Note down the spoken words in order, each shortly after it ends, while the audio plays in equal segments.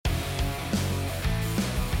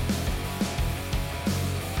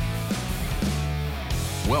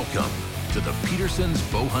Welcome to the Peterson's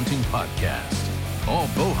Bow Hunting Podcast. All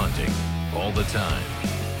bow hunting, all the time.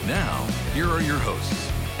 Now, here are your hosts,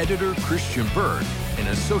 Editor Christian Berg and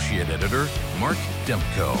Associate Editor Mark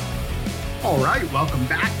Demko. All right, welcome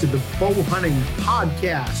back to the Bow Hunting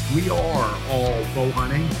Podcast. We are all bow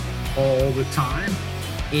hunting all the time.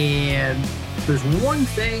 And there's one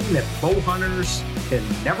thing that bow hunters can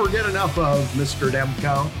never get enough of, Mr.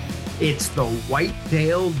 Demko. It's the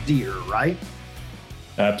white-tailed deer, right?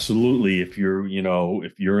 Absolutely. If you're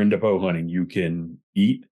into bow hunting, you can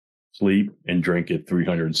eat, sleep, and drink it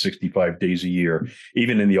 365 days a year.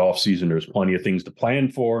 Even in the off season, there's plenty of things to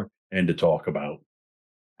plan for and to talk about.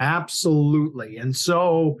 Absolutely. And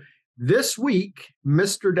so this week,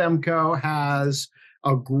 Mr. Demko has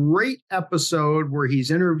a great episode where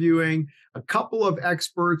he's interviewing a couple of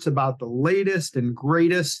experts about the latest and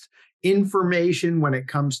greatest information when it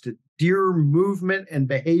comes to deer movement and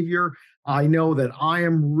behavior. I know that I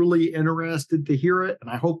am really interested to hear it, and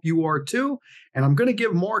I hope you are too. And I'm going to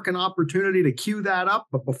give Mark an opportunity to cue that up.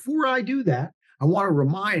 But before I do that, I want to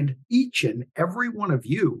remind each and every one of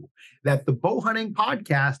you that the Bow Hunting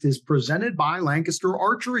Podcast is presented by Lancaster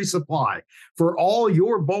Archery Supply. For all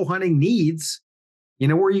your bow hunting needs, you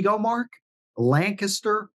know where you go, Mark?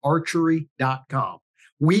 LancasterArchery.com.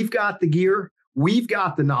 We've got the gear. We've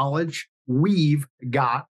got the knowledge. We've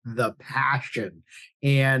got the passion.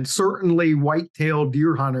 And certainly white-tailed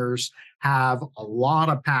deer hunters have a lot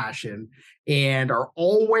of passion and are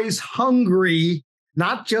always hungry,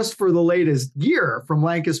 not just for the latest gear from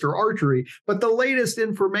Lancaster Archery, but the latest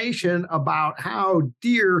information about how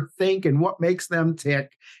deer think and what makes them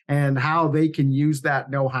tick and how they can use that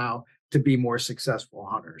know-how to be more successful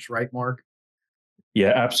hunters. Right, Mark?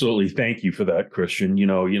 Yeah, absolutely. Thank you for that, Christian.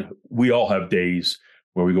 We all have days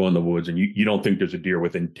where we go in the woods and you don't think there's a deer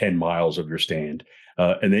within 10 miles of your stand.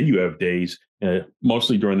 And then you have days,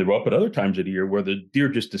 mostly during the rut, but other times of the year where the deer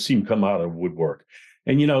just seem to come out of woodwork.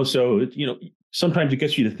 And, sometimes it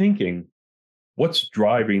gets you to thinking, what's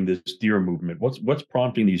driving this deer movement? What's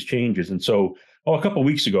prompting these changes? And so, a couple of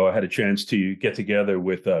weeks ago, I had a chance to get together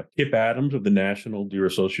with Kip Adams of the National Deer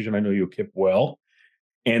Association. I know you, Kip, well.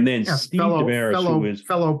 And then Steve Demarais, who is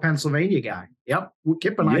fellow Pennsylvania guy. Yep.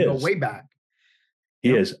 Kip and I go way back.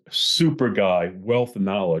 He is super guy, wealth of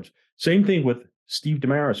knowledge. Same thing with Steve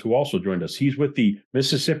Demarais, who also joined us. He's with the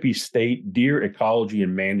Mississippi State Deer Ecology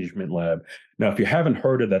and Management Lab. Now, if you haven't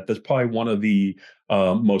heard of that, that's probably one of the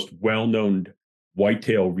most well-known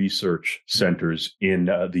whitetail research centers in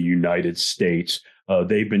the United States.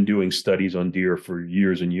 They've been doing studies on deer for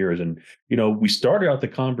years and years. And, we started out the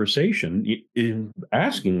conversation in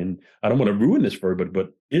asking, and I don't want to ruin this for everybody,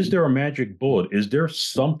 but is there a magic bullet? Is there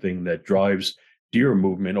something that drives deer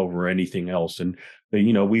movement over anything else? And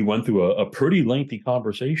we went through a pretty lengthy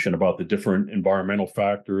conversation about the different environmental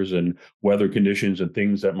factors and weather conditions and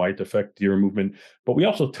things that might affect deer movement. But we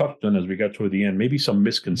also touched on, as we got toward the end, maybe some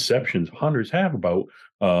misconceptions hunters have about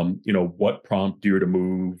what prompt deer to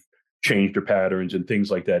move, change their patterns and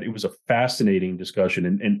things like that. It was a fascinating discussion,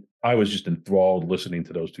 and I was just enthralled listening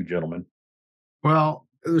to those two gentlemen. Well,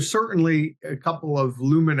 there's certainly a couple of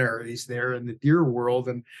luminaries there in the deer world.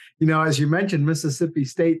 And, as you mentioned, Mississippi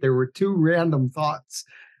State, there were two random thoughts,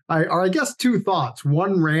 I guess two thoughts,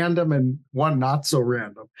 one random and one not so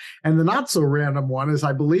random. And the not so random one is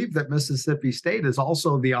I believe that Mississippi State is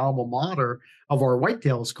also the alma mater of our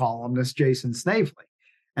Whitetails columnist, Jason Snavely.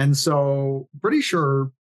 And so pretty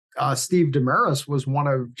sure Steve Demarais was one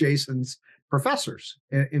of Jason's professors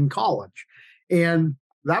in college. And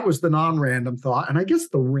that was the non-random thought. And I guess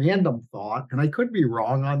the random thought, and I could be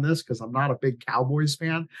wrong on this because I'm not a big Cowboys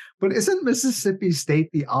fan, but isn't Mississippi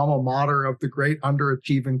State the alma mater of the great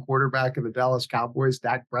underachieving quarterback of the Dallas Cowboys,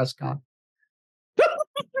 Dak Prescott?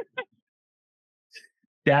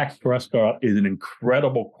 Dak Prescott is an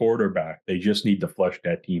incredible quarterback. They just need to flesh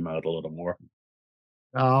that team out a little more.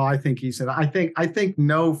 Oh, I think I think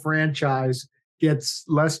no franchise gets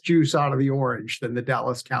less juice out of the orange than the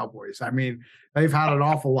Dallas Cowboys. I mean, they've had an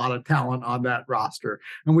awful lot of talent on that roster,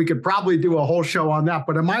 and we could probably do a whole show on that.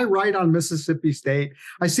 But am I right on Mississippi State?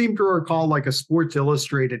 I seem to recall like a Sports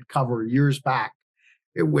Illustrated cover years back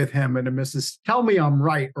with him and a Mississippi. Tell me I'm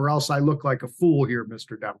right, or else I look like a fool here,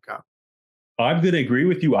 Mr. Demko. I'm going to agree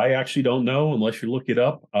with you. I actually don't know unless you look it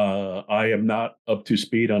up. I am not up to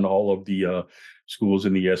speed on all of the schools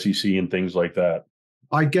in the SEC and things like that.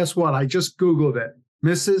 I guess what? I just Googled it.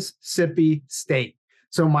 Mississippi State.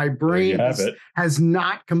 So my brain has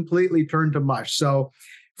not completely turned to mush. So,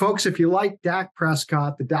 folks, if you like Dak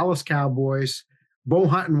Prescott, the Dallas Cowboys, bow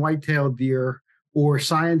hunting white-tailed deer, or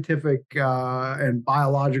scientific and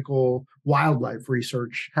biological wildlife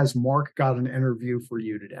research, has Mark got an interview for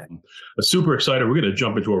you today. Super excited. We're going to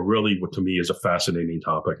jump into what to me is a fascinating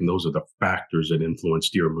topic, and those are the factors that influence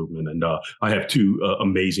deer movement. And I have two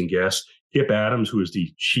amazing guests. Kip Adams, who is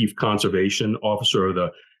the Chief Conservation Officer of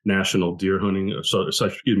the National Deer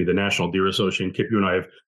the National Deer Association. Kip, you and I have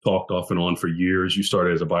talked off and on for years. You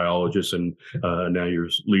started as a biologist, and now you're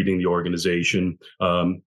leading the organization.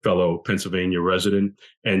 Fellow Pennsylvania resident,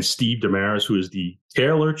 and Steve Damaris, who is the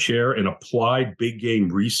Taylor Chair in Applied Big Game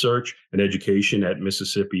Research and Education at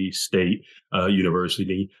Mississippi State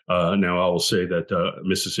University. Now, I will say that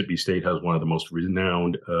Mississippi State has one of the most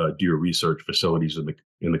renowned deer research facilities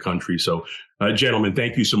in the country. So, gentlemen,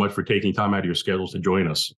 thank you so much for taking time out of your schedules to join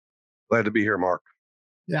us. Glad to be here, Mark.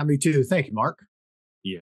 Yeah, me too. Thank you, Mark.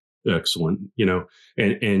 Excellent.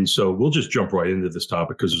 And so we'll just jump right into this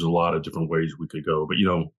topic because there's a lot of different ways we could go. But,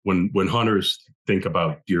 when hunters think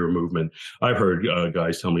about deer movement, I've heard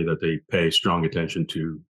guys tell me that they pay strong attention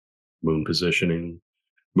to moon positioning,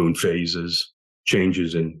 moon phases,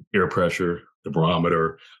 changes in air pressure, the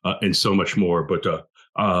barometer, and so much more. But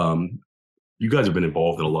you guys have been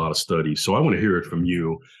involved in a lot of studies. So I want to hear it from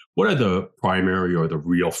you. What are the primary or the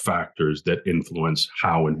real factors that influence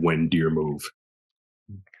how and when deer move?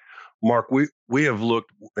 Mark, we have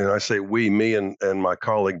looked, and I say we, me and my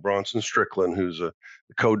colleague Bronson Strickland, who's the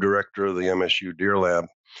co-director of the MSU Deer Lab,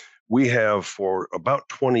 we have for about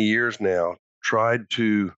 20 years now tried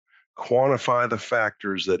to quantify the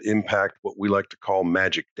factors that impact what we like to call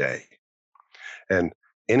Magic Day. And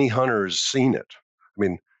any hunter has seen it. I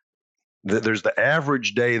mean, there's the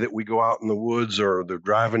average day that we go out in the woods or they're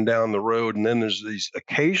driving down the road, and then there's these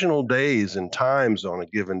occasional days and times on a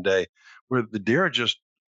given day where the deer are just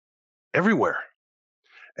everywhere.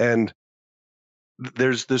 And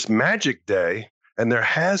there's this Magic Day, and there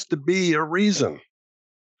has to be a reason.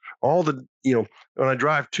 When I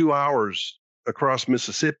drive 2 hours across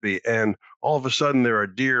Mississippi and all of a sudden there are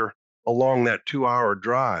deer along that 2-hour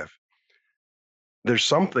drive, there's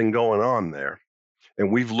something going on there.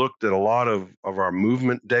 And we've looked at a lot of our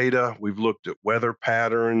movement data. We've looked at weather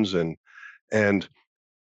patterns, and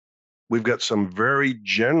we've got some very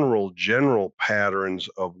general patterns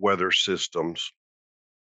of weather systems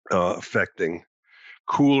affecting.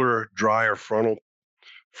 Cooler, drier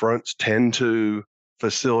fronts tend to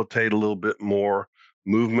facilitate a little bit more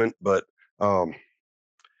movement, but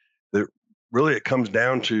it comes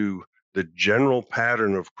down to the general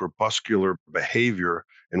pattern of crepuscular behavior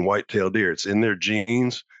in white-tailed deer. It's in their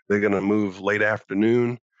genes. They're going to move late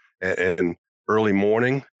afternoon and early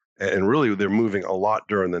morning. And really, they're moving a lot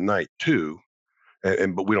during the night too,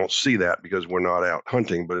 but we don't see that because we're not out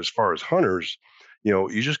hunting. But as far as hunters,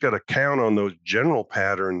 you just got to count on those general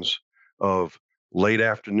patterns of late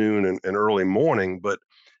afternoon and early morning, but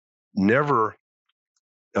never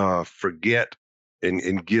forget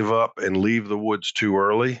and give up and leave the woods too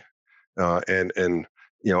early.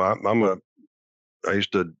 I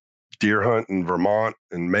used to deer hunt in Vermont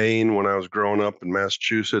and Maine when I was growing up in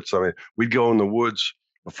Massachusetts. I mean, we'd go in the woods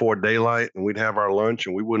before daylight and we'd have our lunch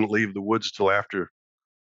and we wouldn't leave the woods till after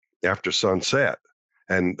sunset.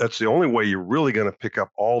 And that's the only way you're really going to pick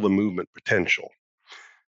up all the movement potential.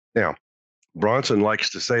 Now, Bronson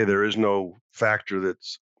likes to say there is no factor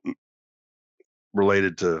that's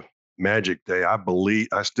related to Magic Day.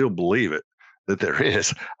 I still believe it, that there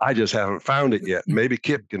is. I just haven't found it yet. Maybe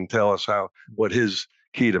Kip can tell us what his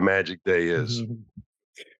key to Magic Day is. Mm-hmm.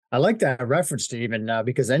 I like that reference, Steve, and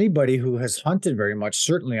because anybody who has hunted very much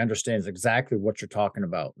certainly understands exactly what you're talking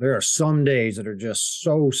about. There are some days that are just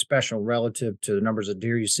so special relative to the numbers of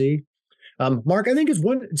deer you see. Mark, I think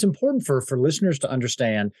it's important for listeners to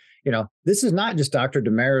understand, this is not just Dr.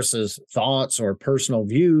 Damaris's thoughts or personal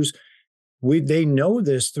views. They know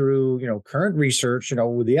this through, current research.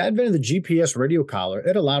 With the advent of the GPS radio collar,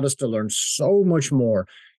 it allowed us to learn so much more.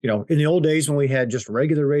 In the old days when we had just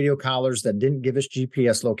regular radio collars that didn't give us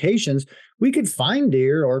GPS locations, we could find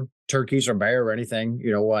deer or turkeys or bear or anything,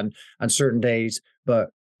 on certain days. But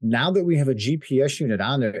now that we have a GPS unit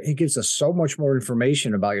on there, it gives us so much more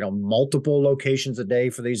information about, multiple locations a day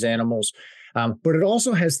for these animals. But it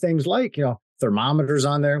also has things like, thermometers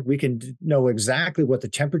on there. We can know exactly what the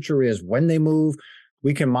temperature is when they move.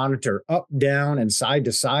 We can monitor up, down, and side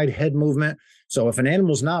to side head movement. So if an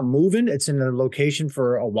animal's not moving, it's in a location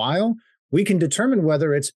for a while, we can determine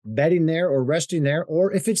whether it's bedding there or resting there,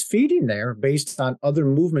 or if it's feeding there based on other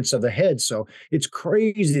movements of the head. So it's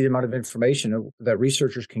crazy the amount of information that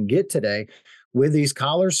researchers can get today with these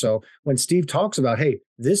collars. So when Steve talks about, hey,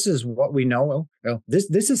 this is what we know,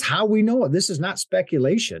 this is how we know it. This is not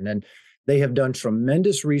speculation. And They have done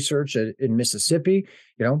tremendous research in Mississippi.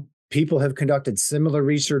 People have conducted similar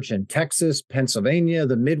research in Texas, Pennsylvania,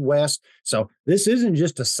 the Midwest. So this isn't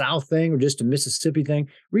just a South thing or just a Mississippi thing.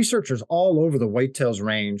 Researchers all over the Whitetails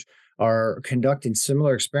range are conducting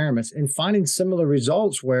similar experiments and finding similar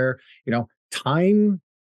results where,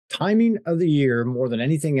 timing of the year more than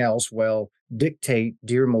anything else will dictate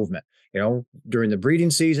deer movement, during the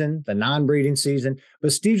breeding season, the non-breeding season.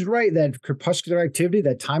 But Steve's right, that crepuscular activity,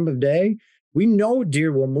 that time of day, we know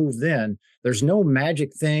deer will move then. There's no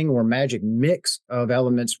magic thing or magic mix of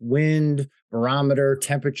elements, wind, barometer,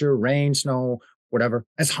 temperature, rain, snow, whatever.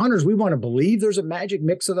 As hunters, we want to believe there's a magic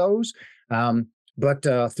mix of those. But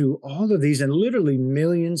through all of these and literally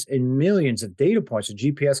millions and millions of data points of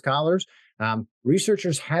GPS collars,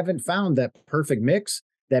 researchers haven't found that perfect mix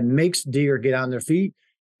that makes deer get on their feet.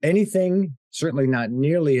 Anything, certainly not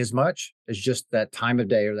nearly as much as just that time of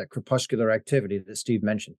day or that crepuscular activity that Steve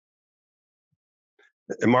mentioned.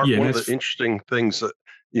 And Mark, one of the interesting things that,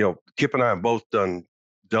 Kip and I have both done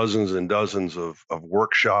dozens and dozens of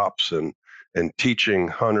workshops and teaching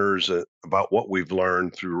hunters about what we've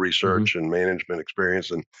learned through research and management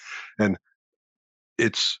experience. And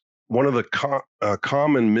it's one of the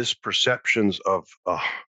common misperceptions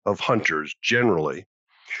of hunters generally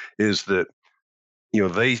is that,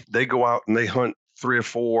 they go out and they hunt 3 or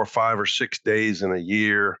 4 or 5 or 6 days in a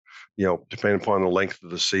year, depending upon the length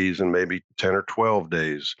of the season, maybe 10 or 12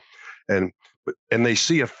 days. And they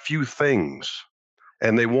see a few things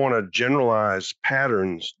and they want to generalize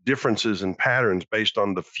differences in patterns based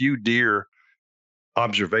on the few deer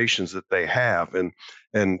observations that they have.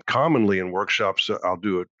 And commonly in workshops, I'll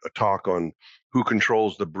do a talk on who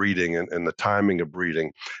controls the breeding and the timing of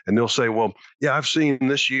breeding. And they'll say, well, yeah, I've seen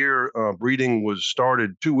this year breeding was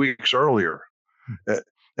started 2 weeks earlier.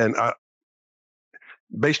 And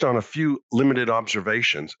based on a few limited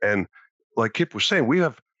observations. And like Kip was saying, we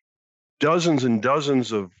have dozens and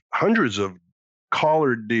dozens of hundreds of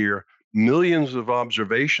collared deer, millions of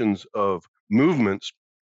observations of movements,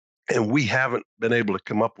 and we haven't been able to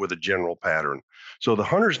come up with a general pattern. So the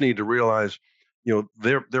hunters need to realize,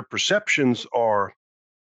 their perceptions are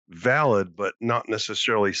valid, but not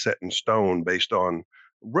necessarily set in stone based on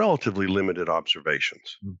relatively limited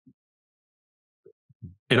observations.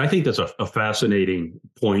 And I think that's a fascinating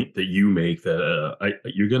point that you make, that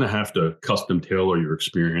you're going to have to custom tailor your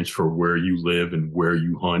experience for where you live and where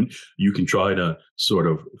you hunt. You can try to sort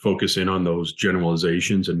of focus in on those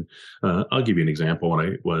generalizations. And I'll give you an example.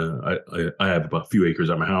 When I have a few acres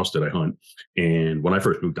at my house that I hunt. And when I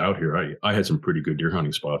first moved out here, I had some pretty good deer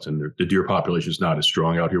hunting spots. And the deer population is not as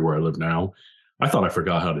strong out here where I live now. I thought I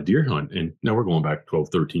forgot how to deer hunt. And now we're going back 12,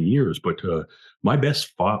 13 years. But my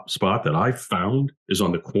best spot that I've found is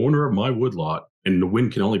on the corner of my woodlot. And the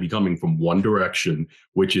wind can only be coming from one direction,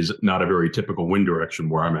 which is not a very typical wind direction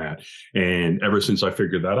where I'm at. And ever since I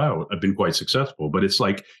figured that out, I've been quite successful. But it's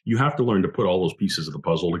like you have to learn to put all those pieces of the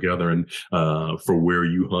puzzle together and for where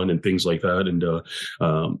you hunt and things like that. And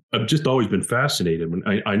I've just always been fascinated.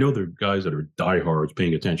 I know there are guys that are diehards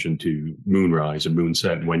paying attention to moonrise and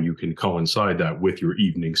moonset, and when you can coincide that with your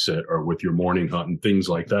evening set or with your morning hunt and things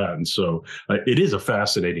like that. And so it is a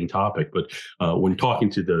fascinating topic. But when talking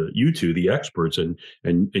to the experts,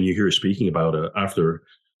 and you hear speaking about after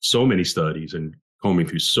so many studies and combing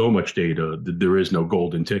through so much data, there is no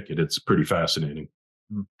golden ticket. It's pretty fascinating.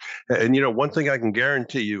 And one thing I can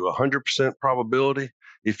guarantee you, 100% probability,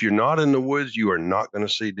 if you're not in the woods, you are not going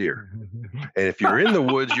to see deer. And if you're in the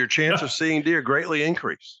woods, your chance of seeing deer greatly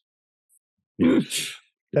increase.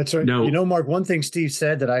 That's right. No. Mark, one thing Steve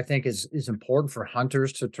said that I think is important for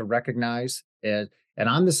hunters to recognize is, and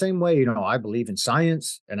I'm the same way, I believe in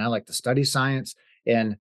science and I like to study science.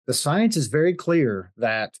 And the science is very clear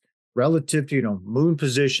that relative to, moon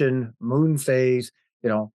position, moon phase,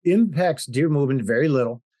 impacts deer movement very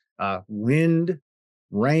little. Wind,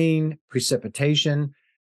 rain, precipitation,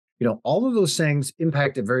 all of those things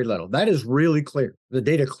impact it very little. That is really clear. The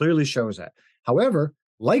data clearly shows that. However,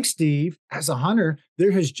 like Steve, as a hunter,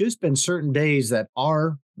 there has just been certain days that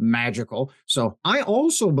are magical. So I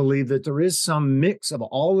also believe that there is some mix of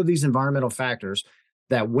all of these environmental factors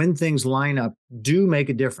that when things line up do make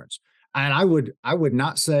a difference. And I would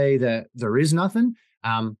not say that there is nothing.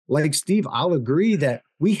 Like Steve, I'll agree that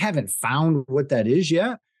we haven't found what that is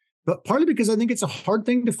yet, but partly because I think it's a hard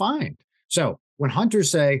thing to find. So when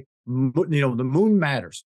hunters say, the moon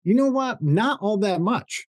matters, you know what? Not all that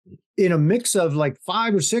much. In a mix of like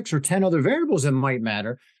 5 or 6 or 10 other variables that might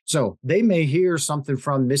matter. So they may hear something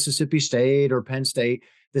from Mississippi State or Penn State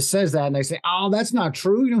that says that, and they say, oh, that's not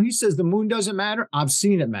true. He says the moon doesn't matter. I've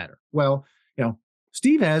seen it matter. Well,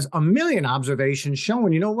 Steve has a million observations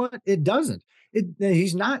showing, you know what? It doesn't.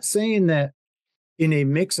 He's not saying that in a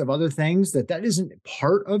mix of other things that isn't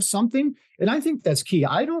part of something. And I think that's key.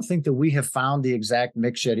 I don't think that we have found the exact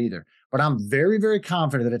mix yet either, but I'm very, very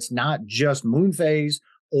confident that it's not just moon phase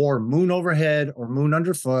or moon overhead or moon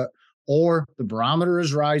underfoot or the barometer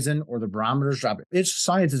is rising or the barometer is dropping.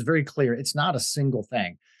 Science is very clear. It's not a single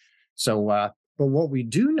thing. So, but what we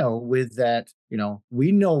do know with that,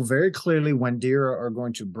 we know very clearly when deer are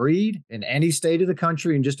going to breed in any state of the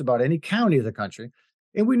country, in just about any county of the country.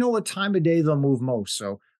 And we know what time of day they'll move most.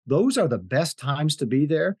 So those are the best times to be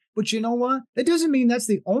there. But you know what? That doesn't mean that's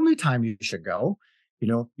the only time you should go.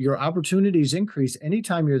 Your opportunities increase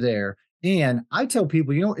anytime you're there. And I tell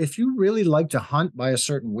people, if you really like to hunt by a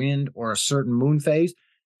certain wind or a certain moon phase,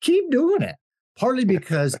 keep doing it. Partly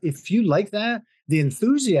because if you like that, the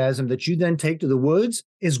enthusiasm that you then take to the woods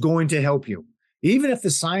is going to help you. Even if the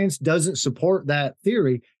science doesn't support that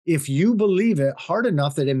theory, if you believe it hard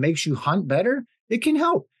enough that it makes you hunt better, it can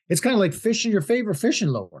help. It's kind of like fishing your favorite fishing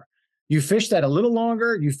lure. You fish that a little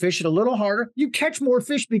longer, you fish it a little harder, you catch more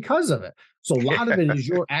fish because of it. So a lot of it is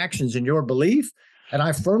your actions and your belief. And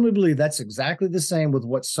I firmly believe that's exactly the same with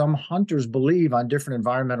what some hunters believe on different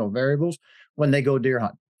environmental variables when they go deer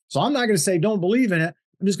hunt. So I'm not going to say don't believe in it.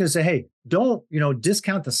 I'm just going to say, hey, don't,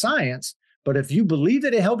 discount the science. But if you believe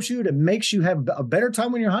that it helps you, it makes you have a better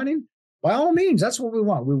time when you're hunting, by all means, that's what we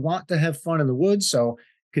want. We want to have fun in the woods. So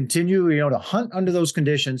continue, to hunt under those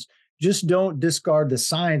conditions. Just don't discard the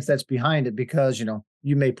science that's behind it because,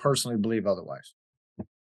 you may personally believe otherwise.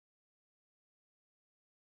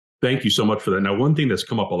 Thank you so much for that. Now, one thing that's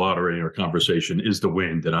come up a lot already in our conversation is the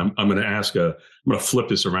wind, and I'm going to flip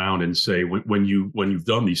this around and say, when you've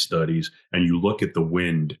done these studies and you look at the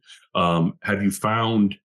wind, have you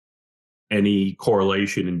found any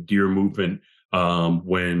correlation in deer movement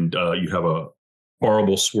when you have a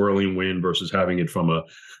horrible swirling wind versus having it from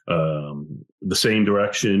the same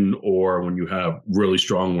direction, or when you have really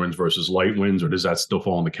strong winds versus light winds, or does that still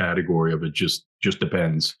fall in the category of it just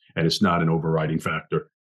depends and it's not an overriding factor?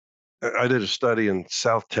 I did a study in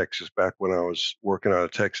South Texas back when I was working out of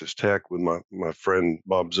Texas Tech with my friend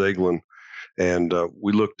Bob Zaglin, and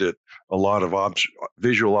we looked at a lot of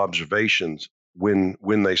visual observations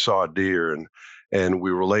when they saw a deer, and we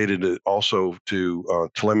related it also to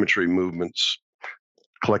telemetry movements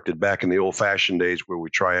collected back in the old-fashioned days where we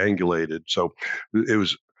triangulated. So it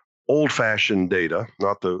was old-fashioned data,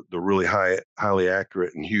 not the really highly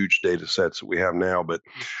accurate and huge data sets that we have now, but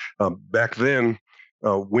back then.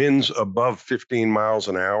 Winds above 15 miles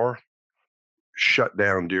an hour shut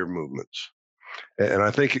down deer movements. And I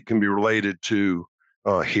think it can be related to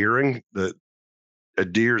hearing. That a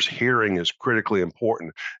deer's hearing is critically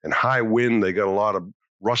important. And high wind, they got a lot of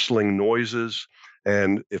rustling noises.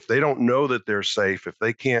 And if they don't know that they're safe, if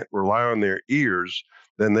they can't rely on their ears,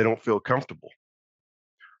 then they don't feel comfortable.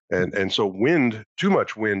 And so too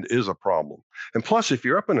much wind is a problem. And plus, if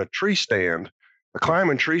you're up in a tree stand, a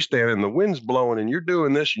climbing tree stand, and the wind's blowing and you're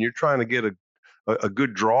doing this and you're trying to get a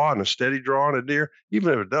good draw and a steady draw on a deer,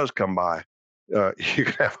 even if it does come by, you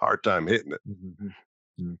can have a hard time hitting it. Mm-hmm.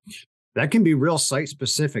 Mm-hmm. That can be real site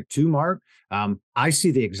specific too, Mark. I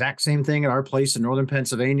see the exact same thing at our place in northern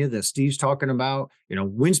Pennsylvania that Steve's talking about.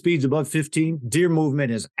 Wind speeds above 15, deer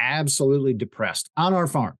movement is absolutely depressed on our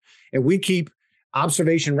farm. And we keep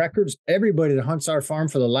observation records. Everybody that hunts our farm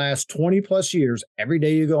for the last 20 plus years, every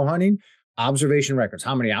day you go hunting, observation records,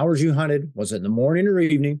 how many hours you hunted, was it in the morning or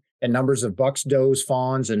evening, and numbers of bucks, does,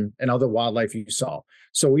 fawns, and other wildlife you saw.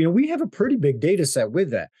 So, we have a pretty big data set with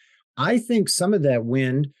that. I think some of that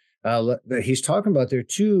wind that he's talking about there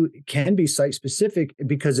too can be site specific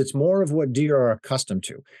because it's more of what deer are accustomed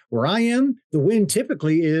to. Where I am, the wind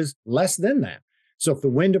typically is less than that. So if the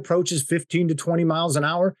wind approaches 15 to 20 miles an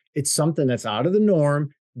hour, it's something that's out of the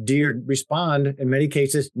norm. Deer respond in many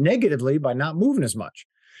cases negatively by not moving as much.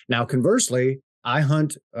 Now, conversely, I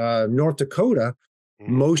hunt North Dakota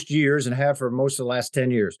most years and have for most of the last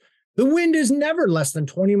 10 years. The wind is never less than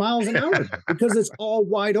 20 miles an hour because it's all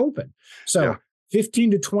wide open. So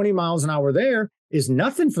 15 to 20 miles an hour there is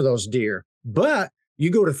nothing for those deer. But you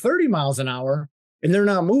go to 30 miles an hour and they're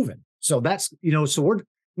not moving. So that's, so we're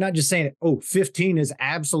not just saying, 15 is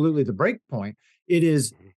absolutely the break point. It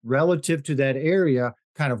is relative to that area,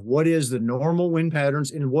 kind of what is the normal wind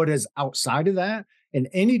patterns and what is outside of that. And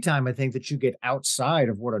anytime I think that you get outside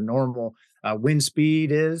of what a normal wind speed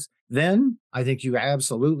is, then I think you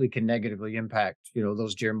absolutely can negatively impact,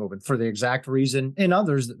 those deer movement for the exact reason and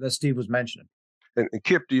others that Steve was mentioning. And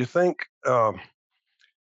Kip, do you think, the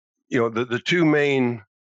three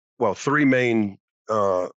main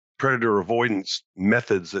predator avoidance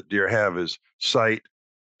methods that deer have is sight,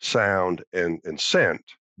 sound, and scent.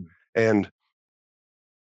 And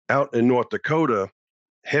out in North Dakota,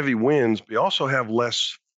 heavy winds, we also have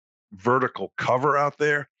less vertical cover out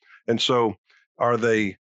there. And so are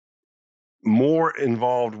they more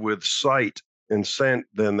involved with sight and scent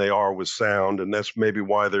than they are with sound? And that's maybe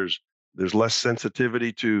why there's less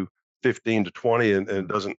sensitivity to 15 to 20, and it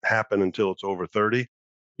doesn't happen until it's over 30.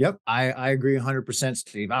 Yep, I agree 100%,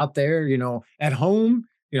 Steve. Out there, at home,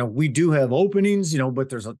 we do have openings, but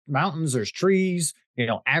there's mountains, there's trees,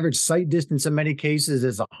 average sight distance in many cases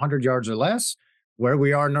is 100 yards or less. Where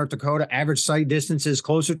we are in North Dakota, average sight distance is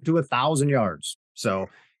closer to 1,000 yards. So,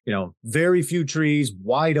 very few trees,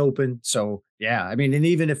 wide open. So, yeah, I mean, and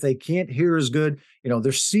even if they can't hear as good,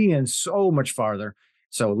 they're seeing so much farther.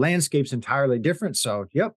 So landscape's entirely different. So,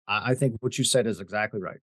 yep, I think what you said is exactly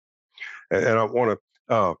right. And I want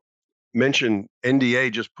to mention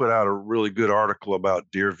NDA just put out a really good article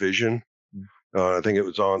about deer vision. I think it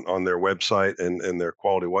was on their website and their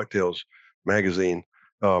Quality Whitetails magazine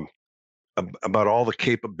about all the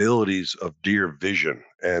capabilities of deer vision,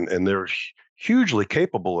 and they're hugely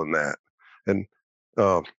capable in that. And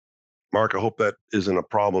Mark, I hope that isn't a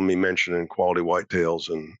problem you mentioned in Quality Whitetails.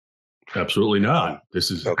 And absolutely not.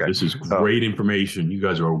 This is okay. This is great information. You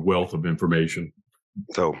guys are a wealth of information.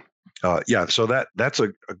 So so that's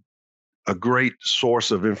a great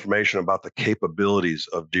source of information about the capabilities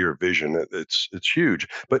of deer vision. It's huge.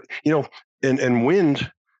 But and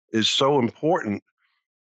wind is so important.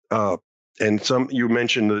 And you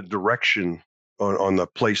mentioned the direction on the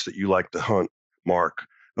place that you like to hunt, Mark.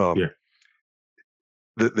 Yeah.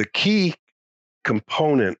 The key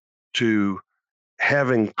component to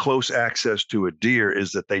having close access to a deer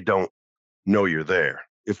is that they don't know you're there.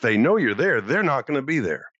 If they know you're there, they're not going to be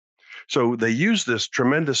there. So they use this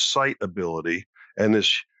tremendous sight ability and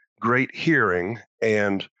this great hearing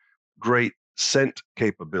and great scent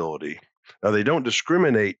capability. Now, they don't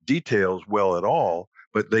discriminate details well at all,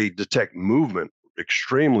 but they detect movement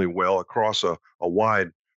extremely well across a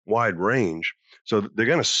wide range. So they're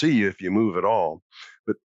going to see you if you move at all.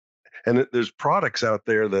 And there's products out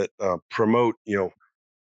there that promote,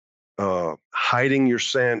 hiding your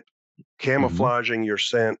scent, camouflaging your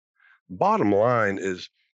scent. Bottom line is,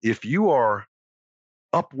 if you are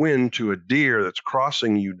upwind to a deer that's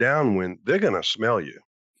crossing you downwind, they're going to smell you.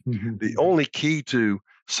 The only key to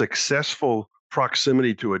successful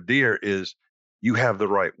proximity to a deer is you have the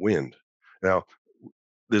right wind. Now,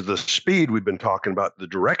 there's the speed we've been talking about. The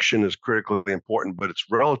direction is critically important, but it's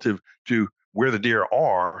relative to where the deer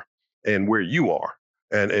are and where you are.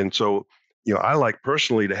 And so, I like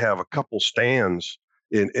personally to have a couple stands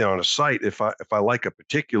in on a site. If I like a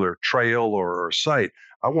particular trail or a site,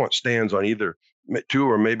 I want stands on either 2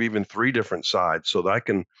 or maybe even 3 different sides so that I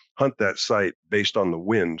can hunt that site based on the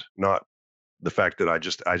wind, not the fact that I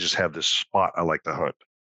just have this spot I like to hunt.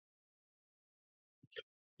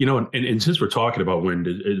 And since we're talking about wind,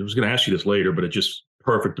 I was going to ask you this later, but it's just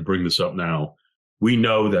perfect to bring this up now. We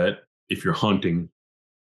know that if you're hunting,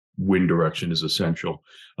 wind direction is essential.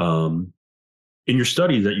 In your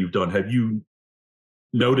studies that you've done, have you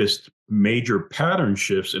noticed major pattern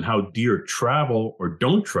shifts in how deer travel or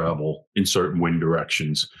don't travel in certain wind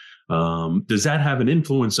directions? Does that have an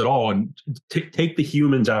influence at all? And take the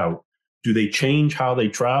humans out. Do they change how they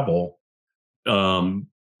travel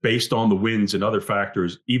based on the winds and other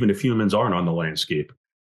factors, even if humans aren't on the landscape?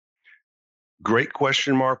 Great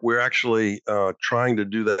question, Mark. We're actually trying to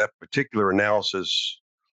do that particular analysis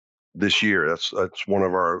this year. That's one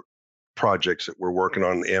of our projects that we're working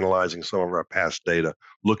on, analyzing some of our past data,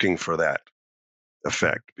 looking for that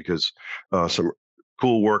effect, because some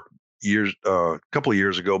cool work a couple of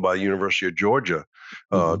years ago by the University of Georgia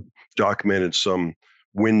documented some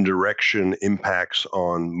wind direction impacts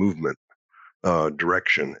on movement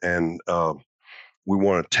direction, and we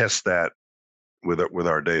want to test that with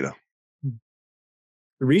our data.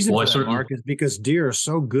 The reason for that, Mark, is because deer are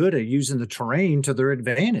so good at using the terrain to their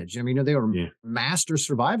advantage. I mean, they are master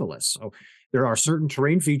survivalists. So there are certain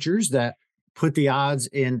terrain features that put the odds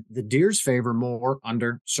in the deer's favor more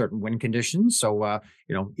under certain wind conditions. So,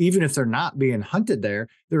 even if they're not being hunted there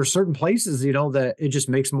are certain places, that it just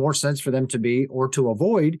makes more sense for them to be or to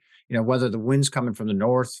avoid, whether the wind's coming from the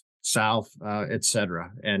north, south, et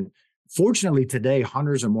cetera. And fortunately, today,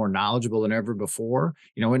 hunters are more knowledgeable than ever before,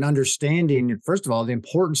 in understanding, first of all, the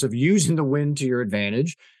importance of using the wind to your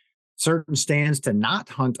advantage, certain stands to not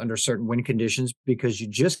hunt under certain wind conditions because you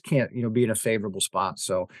just can't, be in a favorable spot.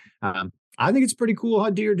 So I think it's pretty cool how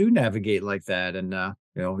deer do navigate like that. And,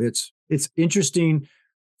 it's interesting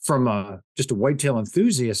from just a whitetail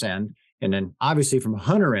enthusiast end, And then obviously from a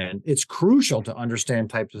hunter end, it's crucial to understand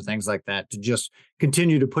types of things like that to just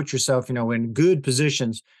continue to put yourself, in good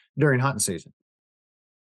positions during hunting season.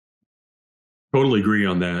 Totally agree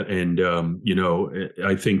on that. And,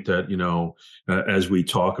 I think that, as we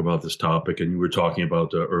talk about this topic, and you were talking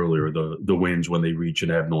about earlier, the winds when they reach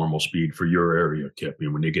an abnormal speed for your area, Kip,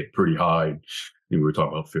 when they get pretty high, we were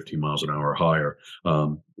talking about 15 miles an hour or higher.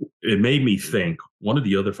 It made me think one of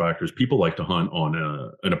the other factors, people like to hunt on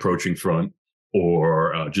an approaching front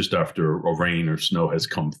or just after a rain or snow has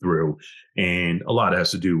come through. And a lot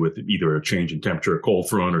has to do with either a change in temperature, a cold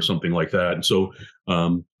front or something like that. And so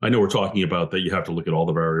I know we're talking about that you have to look at all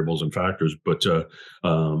the variables and factors, but a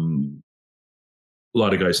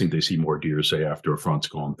lot of guys think they see more deer, say, after a front's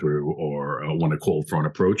gone through or when a cold front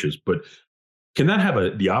approaches. But can that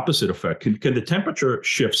have the opposite effect? Can the temperature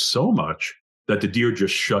shift so much that the deer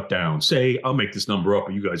just shut down? Say, I'll make this number up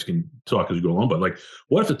and you guys can talk as we go along, but like,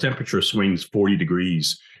 what if the temperature swings 40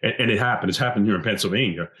 degrees and it's happened here in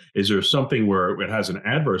Pennsylvania? Is there something where it has an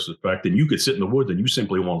adverse effect and you could sit in the woods and you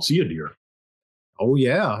simply won't see a deer? Oh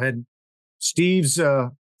yeah. I had Steve's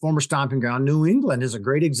former stomping ground, New England, is a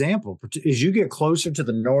great example. As you get closer to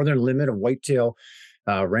the northern limit of whitetail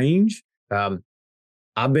range,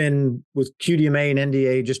 I've been with QDMA and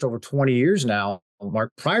NDA just over 20 years now.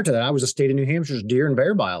 Mark, prior to that, I was a state of New Hampshire's deer and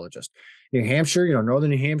bear biologist. New Hampshire,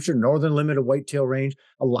 northern New Hampshire, northern limit of whitetail range,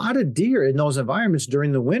 a lot of deer in those environments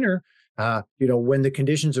during the winter, when the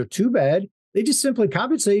conditions are too bad, they just simply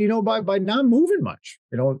compensate, by not moving much,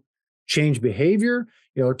 change behavior,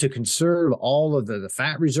 to conserve all of the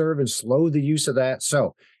fat reserve and slow the use of that.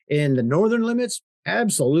 So in the northern limits,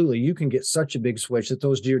 absolutely, you can get such a big switch that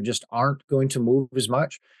those deer just aren't going to move as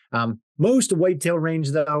much. Most of whitetail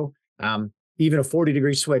range, though, even a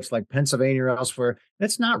 40-degree switch like Pennsylvania or elsewhere,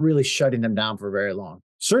 that's not really shutting them down for very long.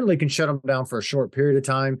 Certainly can shut them down for a short period of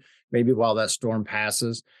time, maybe while that storm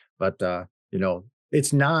passes. But,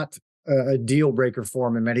 it's not a deal breaker for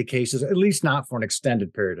them in many cases, at least not for an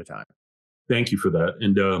extended period of time. Thank you for that.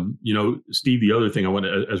 And, Steve, the other thing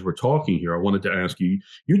as we're talking here, I wanted to ask you,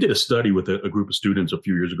 you did a study with a group of students a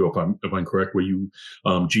few years ago, if I'm correct, where you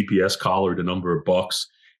GPS collared a number of bucks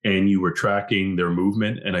and you were tracking their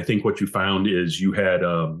movement. And I think what you found is you had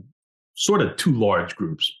sort of two large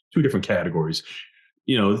groups, two different categories.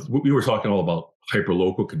 We were talking all about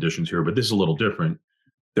hyperlocal conditions here, but this is a little different.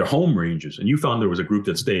 Their home ranges. And you found there was a group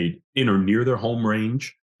that stayed in or near their home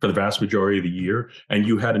range for the vast majority of the year. And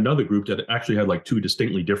you had another group that actually had like two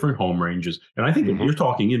distinctly different home ranges. And I think that you're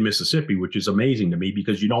talking in Mississippi, which is amazing to me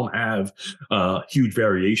because you don't have huge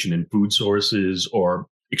variation in food sources or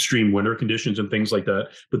extreme winter conditions and things like that.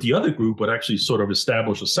 But the other group would actually sort of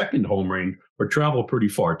establish a second home range or travel pretty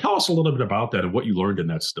far. Tell us a little bit about that and what you learned in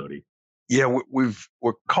that study. Yeah,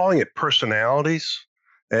 we're calling it personalities,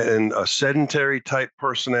 and a sedentary type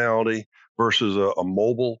personality versus a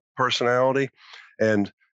mobile personality. And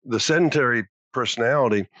the sedentary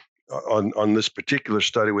personality on this particular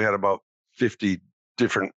study, we had about 50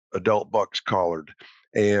 different adult bucks collared,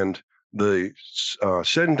 and the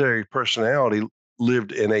sedentary personality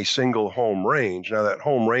lived in a single home range. Now that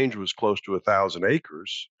home range was close to 1,000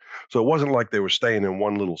 acres. So it wasn't like they were staying in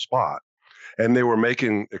one little spot. And they were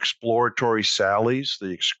making exploratory sallies, the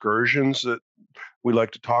excursions that we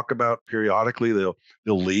like to talk about periodically. They'll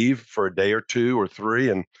leave for a day or two or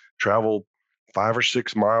three and travel 5 or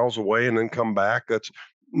 6 miles away and then come back. That's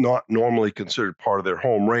not normally considered part of their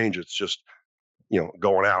home range. It's just,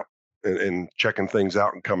 going out and checking things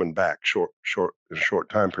out and coming back in a short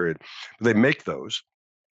time period. But they make those,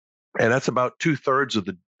 and that's about 2/3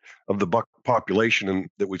 of the buck population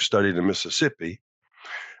that we've studied in Mississippi.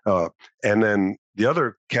 And then the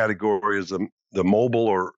other category is the mobile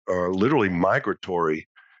or literally migratory,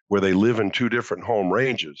 where they live in two different home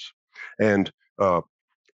ranges. And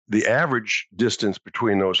the average distance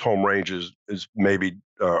between those home ranges is maybe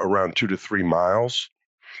around 2 to 3 miles.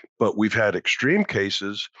 But we've had extreme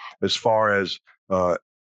cases as far as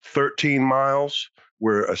 13 miles,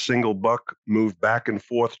 where a single buck moved back and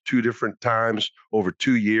forth 2 different times over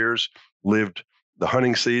 2 years, lived the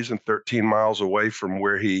hunting season 13 miles away from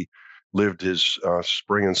where he lived his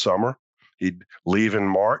spring and summer. He'd leave in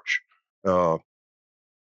March,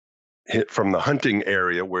 hit from the hunting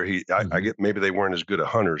area where I get maybe they weren't as good a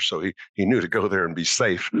hunters, so he knew to go there and be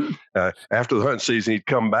safe. After the hunting season, he'd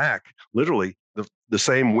come back literally the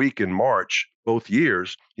same week in March, both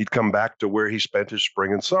years. He'd come back to where he spent his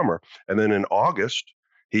spring and summer, and then in August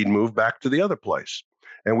he'd move back to the other place.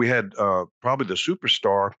 And we had probably the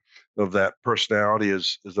superstar of that personality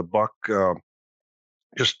is a buck.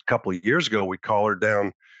 Just a couple of years ago, we collared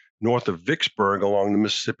down north of Vicksburg along the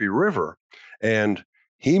Mississippi River, and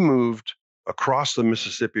he moved across the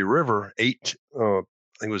Mississippi River, I think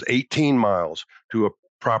it was 18 miles to a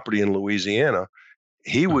property in Louisiana.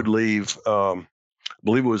 He would leave, I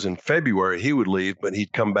believe it was in February, he would leave, but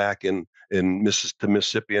he'd come back to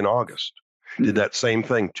Mississippi in August. Did that same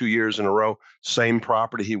thing 2 years in a row, same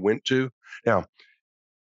property he went to. Now,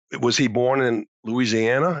 was he born in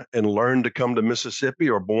Louisiana and learned to come to Mississippi,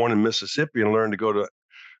 or born in Mississippi and learned to go to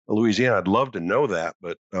Louisiana? I'd love to know that,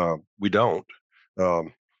 but we don't.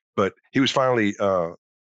 But he was finally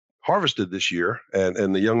harvested this year,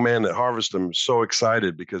 and the young man that harvested him was so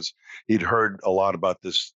excited because he'd heard a lot about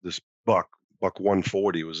this buck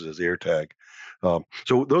 140 was his air tag.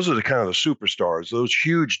 So those are the kind of the superstars, those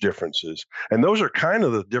huge differences, and those are kind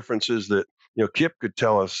of the differences that Kip could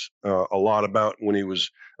tell us a lot about when he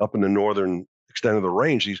was up in the northern extent of the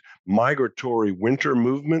range. These migratory winter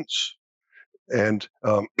movements, and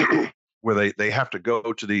where they have to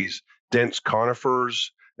go to these dense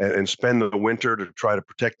conifers and spend the winter to try to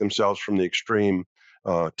protect themselves from the extreme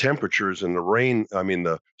temperatures and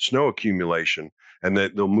the snow accumulation, and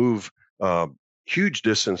that they'll move huge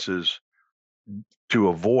distances to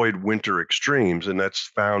avoid winter extremes. And that's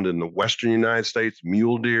found in the western United States.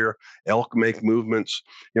 Mule deer, elk make movements.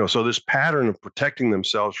 So this pattern of protecting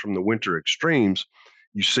themselves from the winter extremes,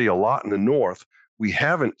 you see a lot in the north. We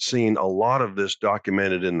haven't seen a lot of this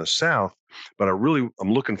documented in the South, but I'm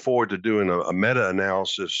looking forward to doing a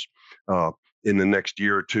meta-analysis in the next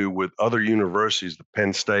year or two with other universities, the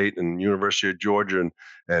Penn State and University of Georgia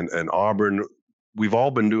and Auburn. We've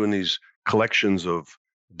all been doing these collections of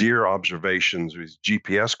deer observations with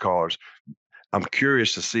GPS collars. I'm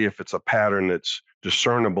curious to see if it's a pattern that's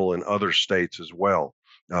discernible in other states as well.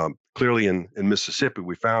 Clearly in Mississippi,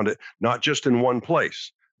 we found it not just in one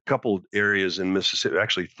place. Couple of areas in Mississippi,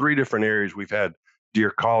 actually 3 different areas we've had deer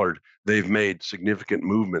collared. They've made significant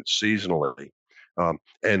movements seasonally.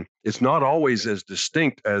 And it's not always as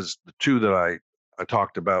distinct as the 2 that I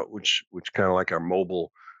talked about, which kind of like our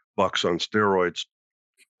mobile bucks on steroids.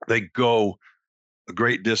 They go a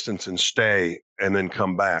great distance and stay and then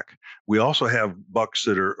come back. We also have bucks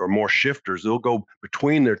that are more shifters. They'll go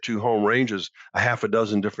between their 2 home ranges a half a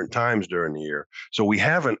dozen different times during the year. So we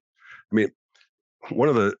haven't, one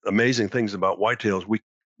of the amazing things about whitetails, we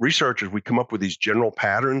come up with these general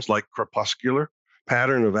patterns like crepuscular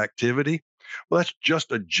pattern of activity. Well, that's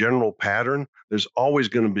just a general pattern. There's always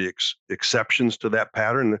going to be exceptions to that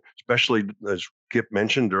pattern, especially as Kip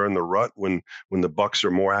mentioned during the rut when the bucks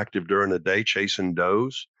are more active during the day chasing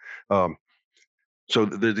does. So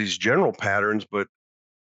there's these general patterns, but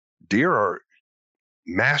deer are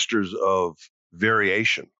masters of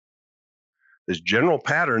variation. There's general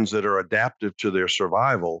patterns that are adaptive to their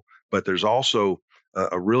survival, but there's also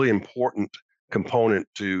a really important component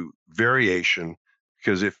to variation,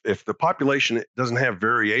 because if the population doesn't have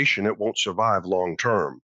variation, it won't survive long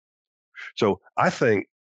term. So I think,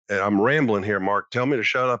 and I'm rambling here, Mark, tell me to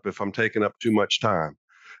shut up if I'm taking up too much time.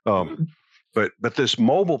 But this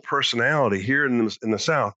mobile personality here in the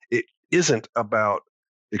South, it isn't about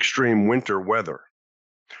extreme winter weather.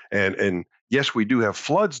 And yes, we do have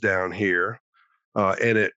floods down here.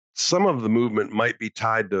 And some of the movement might be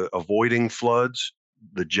tied to avoiding floods,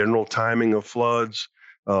 the general timing of floods,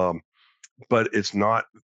 but it's not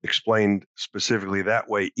explained specifically that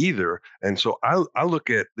way either. And so I look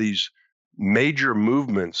at these major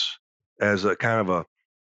movements as a kind of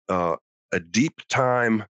a deep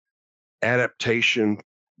time adaptation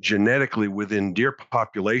genetically within deer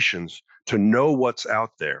populations to know what's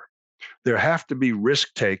out there. There have to be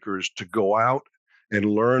risk takers to go out and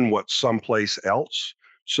learn what's someplace else,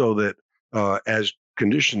 so that as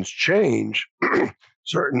conditions change,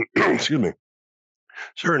 certain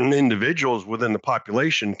individuals within the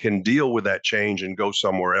population can deal with that change and go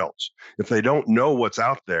somewhere else. If they don't know what's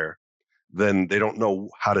out there, then they don't know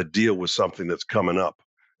how to deal with something that's coming up.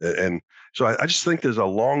 And so I just think there's a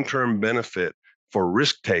long-term benefit for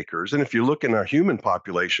risk takers. And if you look in our human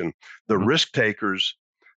population, the risk takers,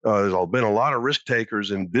 there's been a lot of risk takers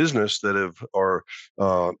in business that or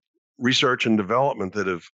research and development that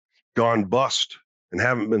have gone bust and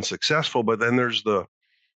haven't been successful. But then there's the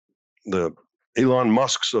Elon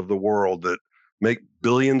Musks of the world that make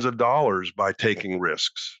billions of dollars by taking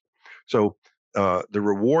risks. So the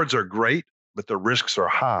rewards are great, but the risks are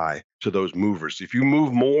high to those movers. If you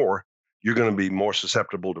move more, you're going to be more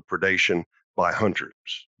susceptible to predation by hunters.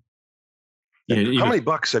 Yeah, how many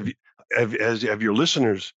bucks have your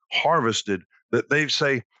listeners harvested that they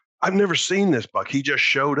say, I've never seen this buck, he just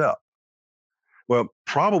showed up? Well,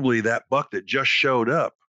 probably that buck that just showed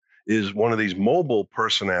up is one of these mobile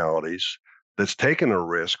personalities that's taken a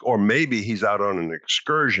risk, or maybe he's out on an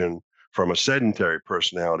excursion from a sedentary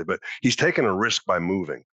personality, but he's taken a risk by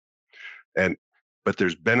moving. But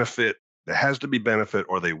there's benefit. There has to be benefit,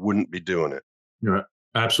 or they wouldn't be doing it. Yeah,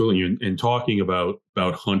 absolutely. And talking about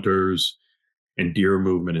hunters and deer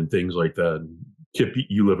movement and things like that. Kip,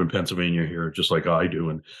 you live in Pennsylvania here, just like I do,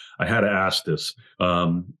 and I had to ask this.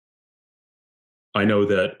 I know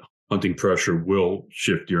that hunting pressure will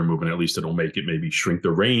shift deer movement. At least it'll make it maybe shrink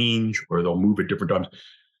the range, or they'll move at different times.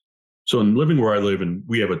 So in living where I live, and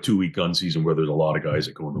we have a 2-week gun season where there's a lot of guys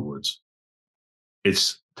that go in the woods.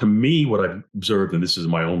 It's, to me, what I've observed, and this is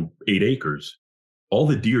my own 8 acres, all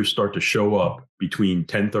the deer start to show up between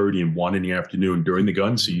 10:30 and 1 in the afternoon during the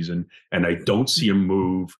gun season, and I don't see them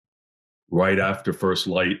move right after first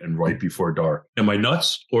light and right before dark. Am I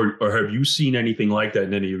nuts, or have you seen anything like that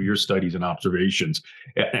in any of your studies and observations?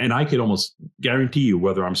 And I could almost guarantee you,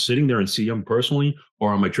 whether I'm sitting there and see them personally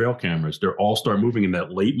or on my trail cameras, they all start moving in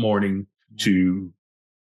that late morning to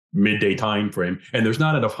midday time frame. And there's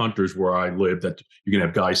not enough hunters where I live that you can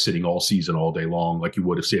have guys sitting all season, all day long, like you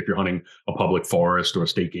would if you're hunting a public forest or a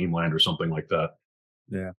state game land or something like that.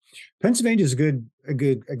 Yeah, Pennsylvania is a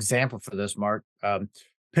good example for this, Mark.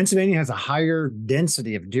 Pennsylvania has a higher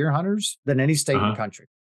density of deer hunters than any state in the country.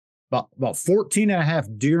 About 14 and a half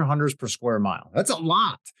deer hunters per square mile. That's a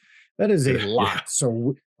lot. That is a lot. Yeah.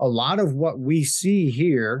 So a lot of what we see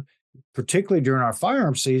here, particularly during our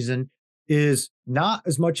firearm season, is not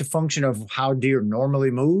as much a function of how deer normally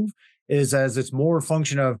move, as it's more a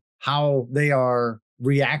function of how they are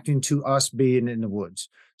reacting to us being in the woods.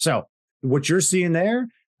 So what you're seeing there,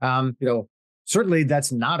 certainly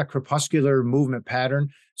that's not a crepuscular movement pattern.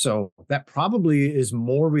 So that probably is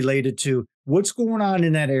more related to what's going on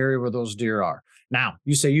in that area where those deer are. Now,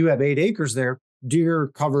 you say you have 8 acres there. Deer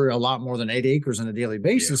cover a lot more than 8 acres on a daily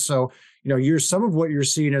basis. Yeah. So, some of what you're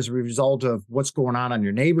seeing as a result of what's going on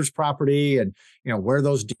your neighbor's property and, where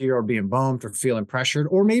those deer are being bumped or feeling pressured,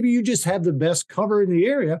 or maybe you just have the best cover in the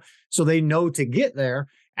area so they know to get there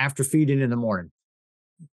after feeding in the morning.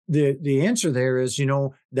 The answer there is,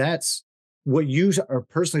 that's what you are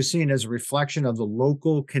personally seeing as a reflection of the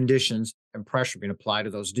local conditions and pressure being applied to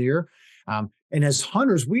those deer. And as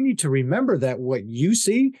hunters, we need to remember that what you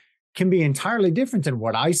see can be entirely different than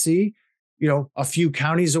what I see, a few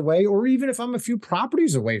counties away, or even if I'm a few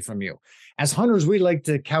properties away from you. As hunters, we like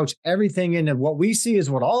to couch everything into what we see is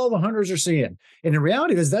what all the hunters are seeing. And the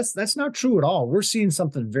reality is that's not true at all. We're seeing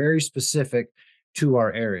something very specific to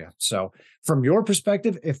our area. So from your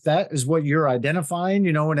perspective, if that is what you're identifying,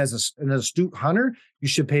 and as an astute hunter, you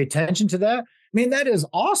should pay attention to that. I mean, that is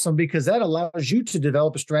awesome, because that allows you to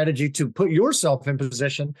develop a strategy to put yourself in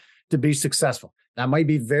position to be successful. That might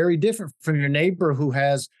be very different from your neighbor who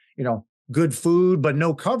has, good food, but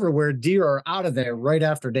no cover, where deer are out of there right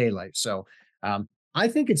after daylight. So I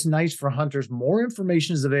think it's nice for hunters. More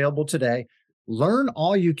information is available today. Learn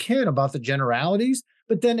all you can about the generalities,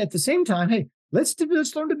 but then at the same time, hey, let's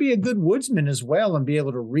learn to be a good woodsman as well and be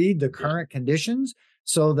able to read the current conditions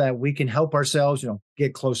so that we can help ourselves,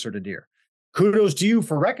 get closer to deer. Kudos to you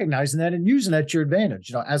for recognizing that and using that to your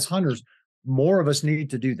advantage. As hunters, more of us need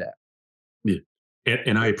to do that. Yeah.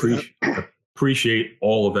 And I appreciate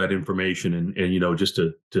all of that information. And just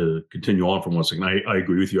to continue on from 1 second, I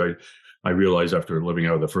agree with you. I realized after living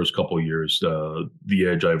out of the first couple of years, the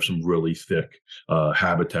edge, I have some really thick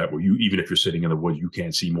habitat where even if you're sitting in the woods, you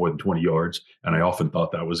can't see more than 20 yards. And I often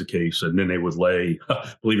thought that was the case. And then they would lay,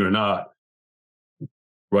 believe it or not,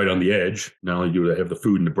 right on the edge. Not only do they have the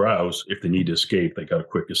food and the browse, if they need to escape, they got a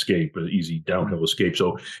quick escape, an easy downhill escape.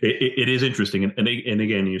 So it is interesting. And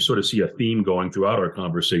again, you sort of see a theme going throughout our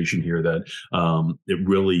conversation here that it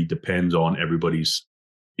really depends on everybody's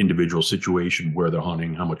individual situation, where they're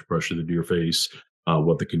hunting, how much pressure the deer face,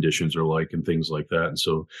 what the conditions are like, and things like that. And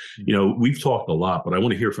so, we've talked a lot, but I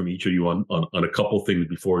want to hear from each of you on a couple things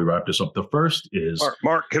before we wrap this up. The first is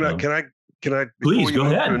Mark. Can I please go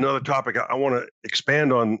ahead to another topic? I want to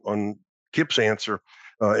expand on Kip's answer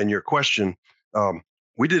and your question.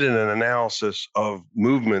 We did an analysis of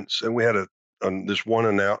movements, and we had on this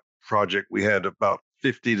one project, we had about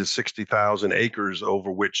 50 to 60,000 acres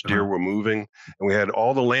over which deer were moving, and we had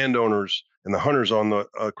all the landowners and the hunters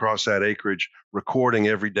across that acreage recording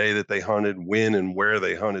every day that they hunted, when and where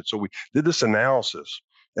they hunted. So we did this analysis,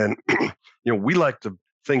 and we like to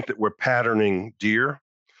think that we're patterning deer.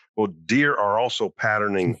 Well, deer are also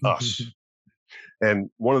patterning us. And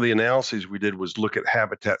one of the analyses we did was look at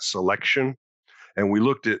habitat selection, and we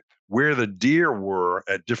looked at where the deer were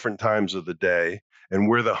at different times of the day and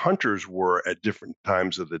where the hunters were at different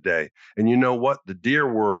times of the day. And you know what? The deer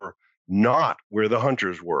were not where the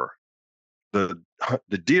hunters were. The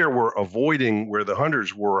deer were avoiding where the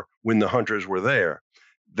hunters were when the hunters were there.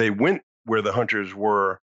 they went where the hunters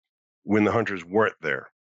were when the hunters weren't there.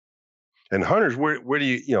 And hunters, where do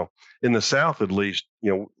you, in the South at least,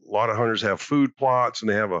 a lot of hunters have food plots and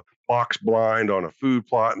they have a box blind on a food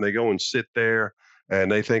plot and they go and sit there and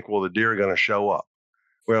they think, well, the deer are going to show up.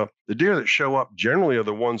 Well, the deer that show up generally are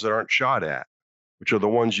the ones that aren't shot at, which are the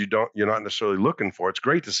ones you're not necessarily looking for. It's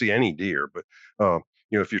great to see any deer, but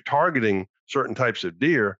if you're targeting certain types of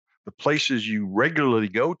deer, the places you regularly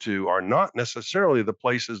go to are not necessarily the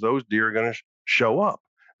places those deer are going to show up.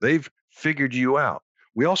 They've figured you out.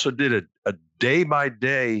 We also did a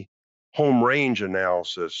day-by-day home range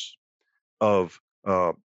analysis of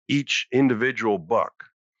each individual buck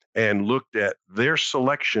and looked at their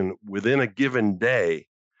selection within a given day.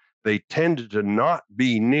 They tended to not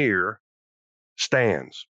be near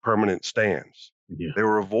stands, permanent stands. Yeah. They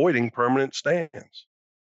were avoiding permanent stands.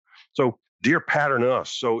 So deer pattern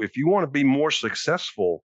us. So if you want to be more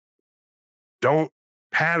successful, don't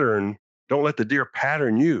let the deer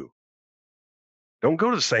pattern you. Don't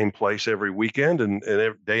go to the same place every weekend and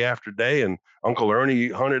day after day. And Uncle Ernie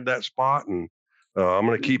hunted that spot, and I'm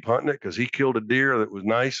going to keep hunting it because he killed a deer that was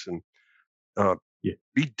nice. And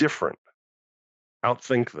be different.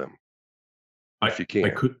 Outthink them if you can.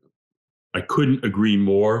 I couldn't agree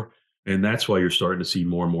more, and that's why you're starting to see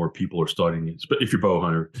more and more people are starting. But if you're bow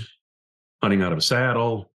hunter, hunting out of a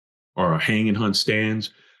saddle or a hang and hunt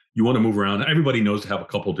stands, you want to move around. Everybody knows to have a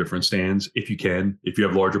couple different stands if you can. If you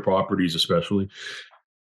have larger properties, especially,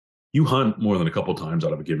 you hunt more than a couple times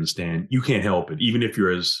out of a given stand. You can't help it. Even if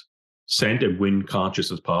you're as scent and wind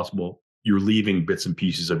conscious as possible, you're leaving bits and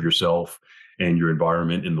pieces of yourself and your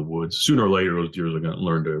environment in the woods. Sooner or later, those deer are going to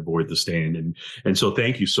learn to avoid the stand. And so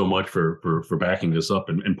thank you so much for backing this up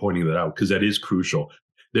and pointing that out, because that is crucial.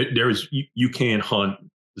 You can't hunt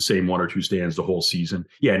the same one or two stands the whole season.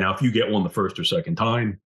 Yeah, now if you get one the first or second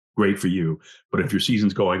time, great for you. But if your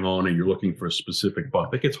season's going on and you're looking for a specific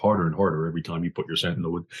buck, that gets harder and harder every time you put your scent in the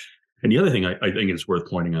wood. And the other thing I think it's worth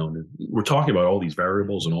pointing out, and we're talking about all these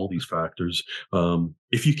variables and all these factors.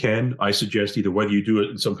 If you can, I suggest either whether you do it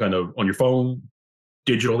in some kind of on your phone,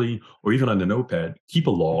 digitally, or even on the notepad, keep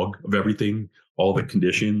a log of everything, all the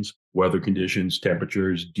conditions, weather conditions,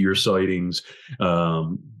 temperatures, deer sightings,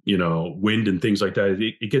 wind and things like that.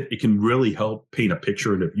 It can really help paint a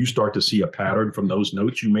picture. And if you start to see a pattern from those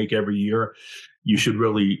notes you make every year, you should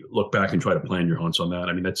really look back and try to plan your hunts on that.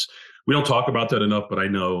 I mean, we don't talk about that enough, but I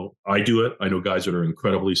know I do it. I know guys that are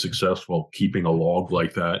incredibly successful keeping a log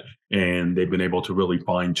like that, and they've been able to really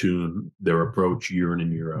fine tune their approach year in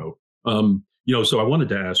and year out. So I wanted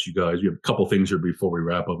to ask you guys, you have a couple things here before we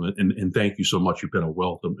wrap up, and thank you so much. You've been a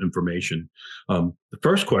wealth of information. The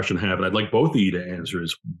first question I have, and I'd like both of you to answer,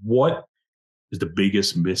 is what is the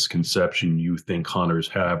biggest misconception you think hunters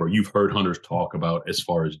have, or you've heard hunters talk about as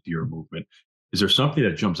far as deer movement? Is there something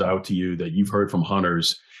that jumps out to you that you've heard from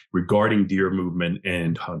hunters regarding deer movement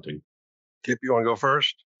and hunting? Kip, you want to go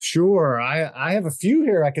first? Sure. I have a few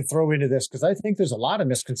here I could throw into this because I think there's a lot of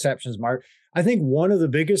misconceptions, Mark. I think one of the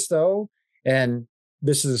biggest, though, and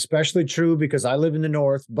this is especially true because I live in the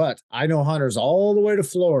North, but I know hunters all the way to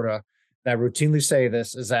Florida that routinely say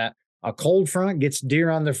this, is that a cold front gets deer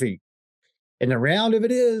on their feet. And the reality of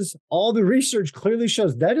it is, all the research clearly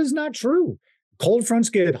shows that is not true. Cold fronts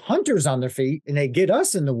get hunters on their feet and they get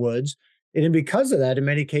us in the woods. And because of that, in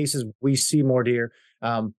many cases, we see more deer.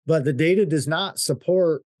 But the data does not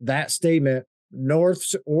support that statement,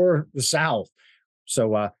 north or the south.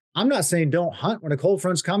 So I'm not saying don't hunt when a cold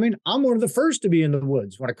front's coming. I'm one of the first to be in the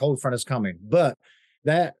woods when a cold front is coming. But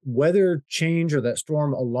that weather change or that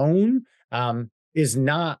storm alone is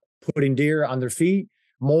not putting deer on their feet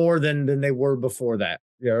more than they were before that,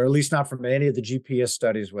 or at least not from any of the GPS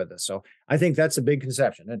studies with us. So I think that's a big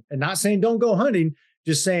conception. And not saying don't go hunting,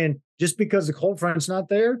 just saying just because the cold front's not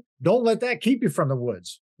there, don't let that keep you from the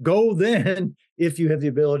woods. Go then if you have the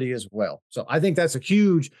ability as well. So I think that's a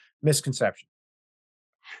huge misconception.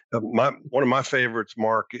 One of my favorites,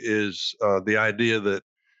 Mark, is the idea that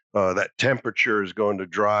that temperature is going to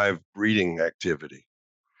drive breeding activity.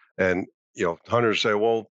 And, hunters say,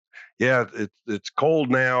 well, yeah, it's cold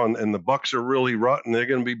now and the bucks are really rutting. They're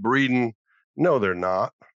going to be breeding. No, they're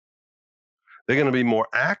not. They're going to be more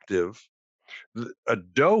active. A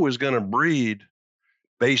doe is going to breed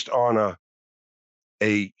based on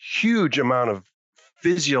a huge amount of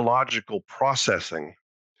physiological processing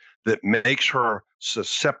that makes her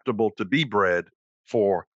susceptible to be bred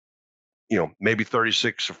for, maybe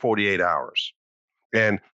 36 or 48 hours.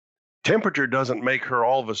 And temperature doesn't make her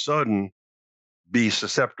all of a sudden be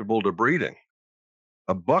susceptible to breeding.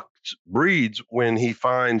 A buck breeds when he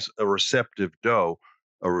finds a receptive doe.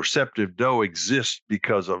 A receptive doe exists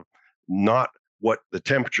because of not what the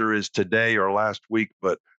temperature is today or last week,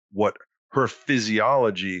 but what her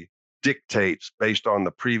physiology dictates based on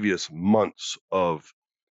the previous months of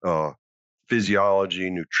physiology,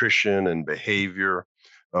 nutrition, and behavior.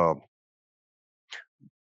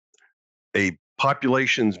 A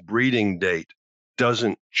population's breeding date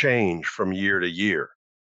doesn't change from year to year.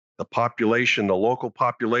 The local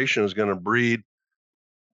population is going to breed,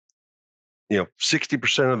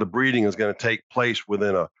 60% of the breeding is going to take place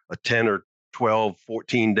within a 10 or 12,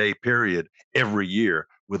 14 day period every year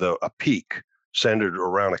with a peak centered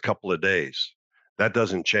around a couple of days. That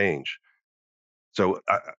doesn't change. So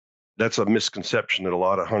that's a misconception that a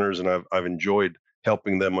lot of hunters, and I've enjoyed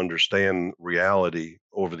helping them understand reality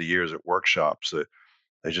over the years at workshops, that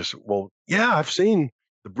they just, well, yeah, I've seen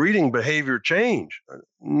the breeding behavior change.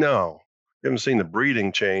 No, you haven't seen the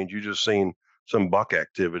breeding change. You just seen some buck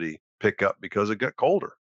activity pick up because it got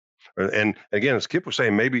colder. And again, as Kip was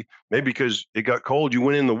saying, maybe because it got cold, you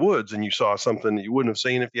went in the woods and you saw something that you wouldn't have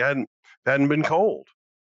seen if you hadn't been cold.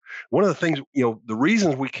 One of the things, the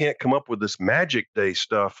reasons we can't come up with this magic day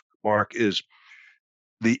stuff, Mark, is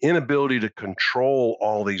the inability to control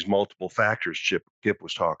all these multiple factors Kip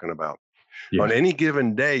was talking about. Yeah. On any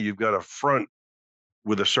given day, you've got a front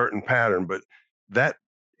with a certain pattern, but that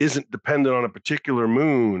isn't dependent on a particular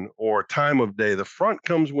moon or time of day. The front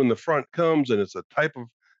comes when the front comes, and it's a type of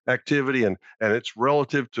activity, and it's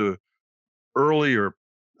relative to early or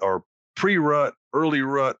pre-rut, early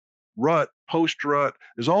rut, post-rut.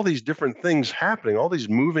 There's all these different things happening, all these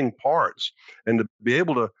moving parts, and to be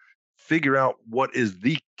able to figure out what is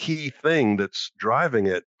the key thing that's driving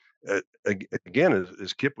it, again,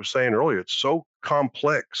 as Kip was saying earlier, it's so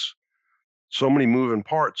complex, so many moving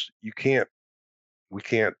parts. We can't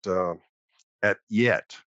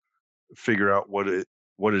yet figure out what it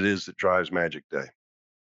is that drives Magic Day.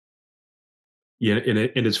 Yeah, and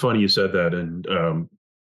it's funny you said that. And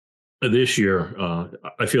this year,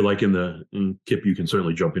 I feel like and Kip, you can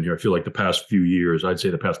certainly jump in here. I feel like the past few years, I'd say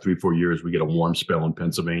the past 3-4 years, we get a warm spell in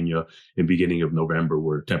Pennsylvania in beginning of November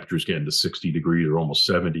where temperatures get into 60 degrees or almost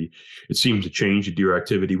 70. It seems to change the deer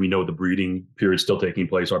activity. We know the breeding period is still taking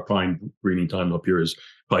place. Our prime breeding time up here is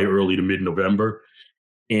probably early to mid-November.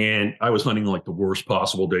 And I was hunting like the worst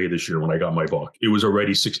possible day this year when I got my buck. It was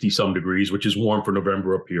already 60 some degrees, which is warm for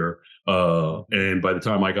November up here. And by the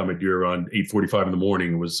time I got my deer around 8:45 in the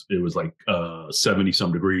morning, it was like 70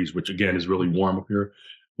 some degrees, which again is really warm up here.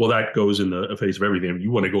 Well, that goes in the face of everything.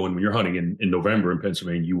 You want to go in when you're hunting in November in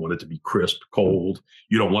Pennsylvania, you want it to be crisp, cold.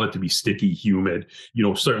 You don't want it to be sticky, humid.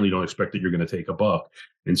 Certainly don't expect that you're going to take a buck.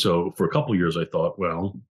 And so for a couple of years, I thought,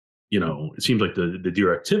 well, it seems like the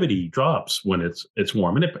deer activity drops when it's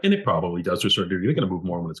warm, and it probably does to a certain degree. They're going to move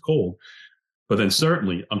more when it's cold. But then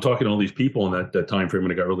certainly, I'm talking to all these people in that time frame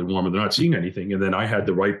when it got really warm, and they're not seeing anything. And then I had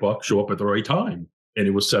the right buck show up at the right time, and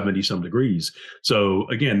it was 70 some degrees. So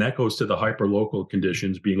again, that goes to the hyper local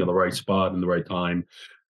conditions, being in the right spot in the right time,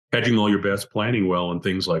 hedging all your bets, planning well, and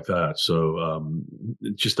things like that. So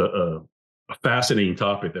it's just a fascinating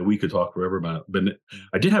topic that we could talk forever about. But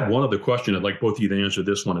I did have one other question. I'd like both of you to answer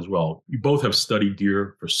this one as well. You both have studied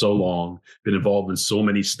deer for so long, been involved in so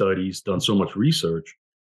many studies, done so much research.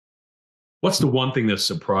 What's the one thing that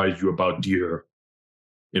surprised you about deer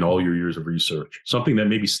in all your years of research? Something that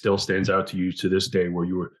maybe still stands out to you to this day where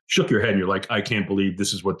you shook your head and you're like, I can't believe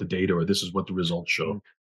this is what the data or this is what the results show.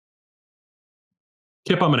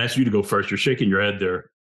 Kip, I'm going to ask you to go first. You're shaking your head there.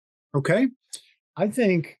 Okay. I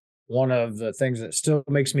think one of the things that still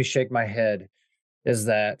makes me shake my head is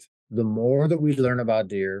that the more that we learn about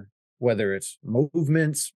deer, whether it's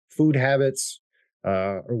movements, food habits,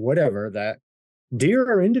 or whatever, that deer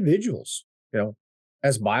are individuals.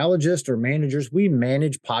 As biologists or managers, we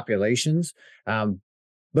manage populations.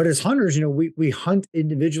 But as hunters, we hunt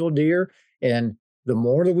individual deer. And the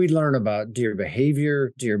more that we learn about deer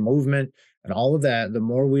behavior, deer movement, and all of that, the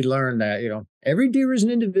more we learn that, every deer is an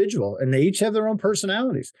individual and they each have their own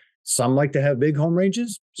personalities. Some like to have big home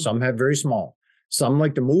ranges. Some have very small. Some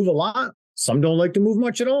like to move a lot. Some don't like to move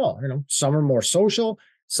much at all. Some are more social.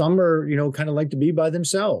 Some are, kind of like to be by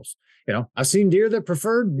themselves. I've seen deer that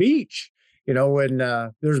prefer beach, and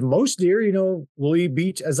there's most deer, will eat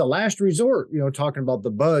beach as a last resort, talking about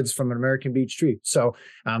the buds from an American beech tree. So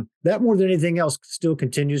that more than anything else still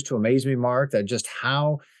continues to amaze me, Mark, that just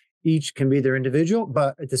how each can be their individual.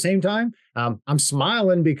 But at the same time, I'm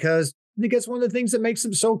smiling because I think that's one of the things that makes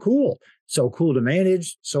them so cool to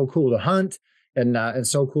manage, so cool to hunt, and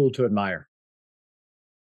so cool to admire.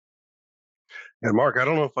 And Mark, I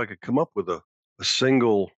don't know if I could come up with a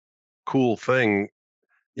single cool thing.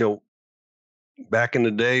 Back in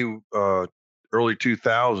the day, early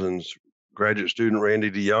 2000s, graduate student Randy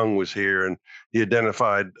DeYoung was here, and he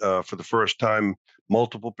identified for the first time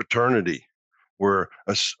multiple paternity, where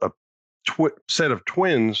a set of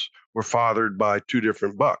twins were fathered by two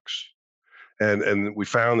different bucks. And we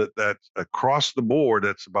found that across the board,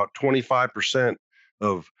 that's about 25%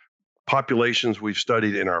 of populations we've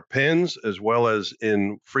studied in our pens, as well as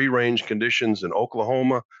in free range conditions in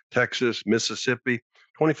Oklahoma, Texas, Mississippi.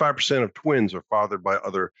 25% of twins are fathered by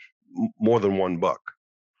more than one buck.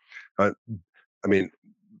 I mean,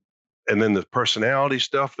 and then the personality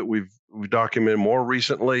stuff that we've documented more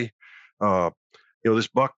recently. This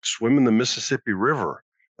buck swimming the Mississippi River.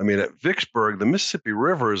 I mean, at Vicksburg, the Mississippi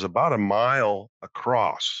River is about a mile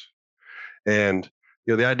across, and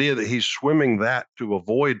the idea that he's swimming that to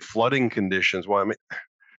avoid flooding conditions. Well, I mean,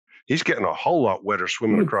 he's getting a whole lot wetter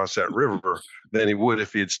swimming across that river than he would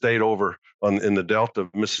if he had stayed over in the Delta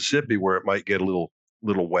of Mississippi, where it might get a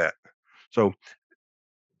little wet. So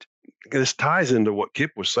this ties into what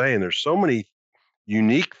Kip was saying. There's so many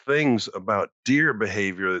unique things about deer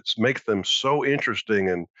behavior that make them so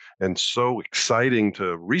interesting and so exciting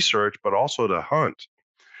to research, but also to hunt.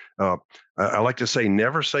 I like to say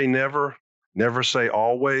never say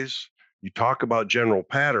always. You talk about general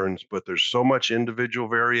patterns, but there's so much individual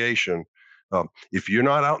variation. If you're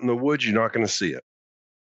not out in the woods, you're not going to see it.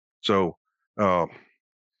 So,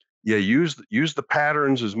 use the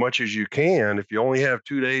patterns as much as you can. If you only have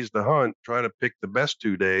 2 days to hunt, try to pick the best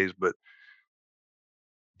 2 days, but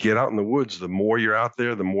get out in the woods. The more you're out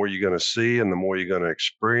there, the more you're going to see, and the more you're going to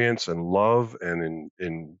experience and love and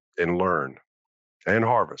learn and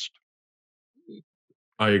harvest.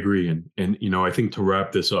 I agree. And I think to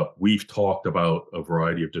wrap this up, we've talked about a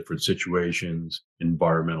variety of different situations,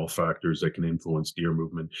 environmental factors that can influence deer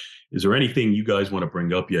movement. Is there anything you guys want to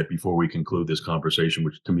bring up yet before we conclude this conversation,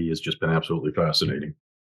 which to me has just been absolutely fascinating?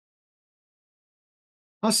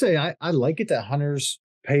 I'll say I like it that hunters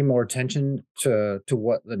pay more attention to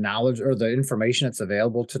what the knowledge or the information that's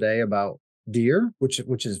available today about deer, which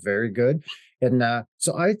is very good. And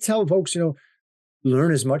so I tell folks,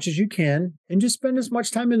 learn as much as you can and just spend as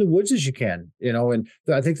much time in the woods as you can, and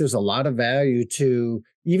I think there's a lot of value to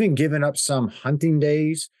even giving up some hunting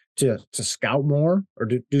days to scout more or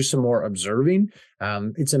to do some more observing.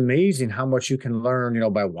 It's amazing how much you can learn,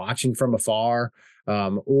 by watching from afar,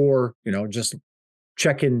 or, just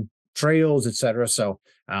checking trails, etc. So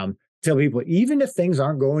tell people, even if things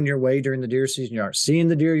aren't going your way during the deer season, you aren't seeing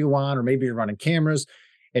the deer you want, or maybe you're running cameras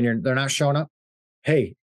and they're not showing up,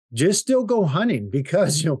 hey, just still go hunting,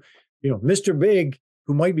 because, Mr. Big,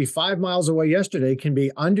 who might be 5 miles away yesterday, can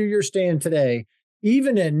be under your stand today,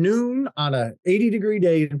 even at noon on a 80-degree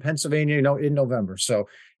day in Pennsylvania, in November. So,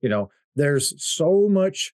 there's so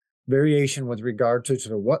much variation with regard to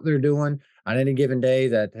what they're doing on any given day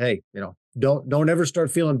that, hey, don't ever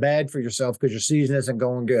start feeling bad for yourself because your season isn't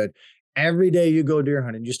going good. Every day you go deer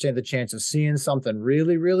hunting, you stand the chance of seeing something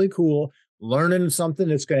really, really cool, learning something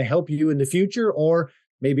that's going to help you in the future, or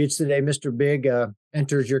maybe it's the day Mr. Big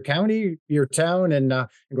enters your county, your town, and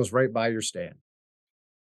goes right by your stand.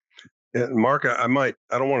 Yeah, Mark, I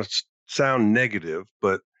don't want to sound negative,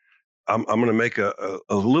 but I'm going to make a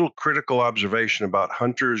little critical observation about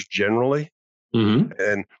hunters generally,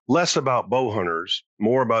 and less about bow hunters,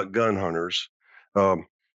 more about gun hunters.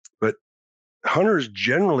 But hunters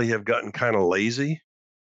generally have gotten kind of lazy.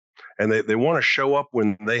 And they want to show up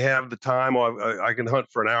when they have the time. I can hunt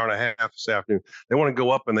for an hour and a half this afternoon. They want to go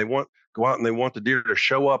up and go out and they want the deer to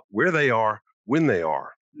show up where they are, when they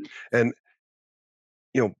are. And,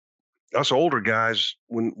 us older guys,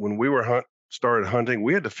 when we started hunting,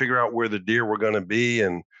 we had to figure out where the deer were going to be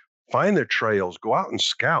and find their trails, go out and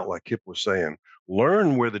scout, like Kip was saying,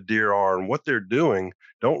 learn where the deer are and what they're doing.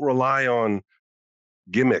 Don't rely on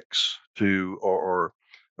gimmicks or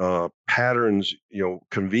patterns,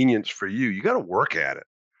 convenience for you. You got to work at it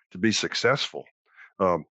to be successful.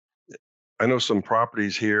 I know some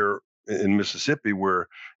properties here in Mississippi where,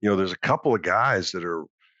 there's a couple of guys that are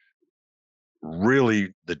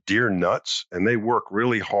really the deer nuts, and they work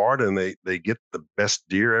really hard, and they get the best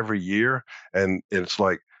deer every year. And it's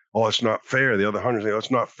like, oh, it's not fair. The other hunters say, oh,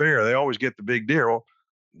 it's not fair. They always get the big deer. Well,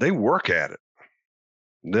 they work at it.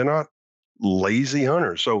 They're not lazy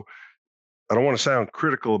hunters. So I don't want to sound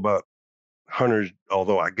critical about hunters,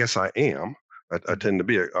 although I guess I am. I tend to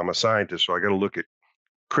be. I'm a scientist, so I got to look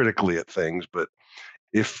critically at things. But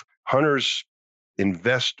if hunters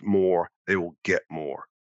invest more, they will get more.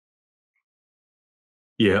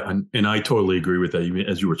 Yeah, and I totally agree with that.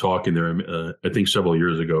 As you were talking there, I think several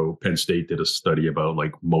years ago, Penn State did a study about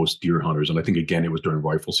like most deer hunters. And I think, again, it was during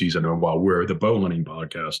rifle season. And while we're the bow hunting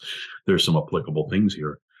podcast, there's some applicable things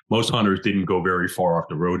here. most hunters didn't go very far off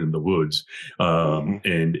the road in the woods.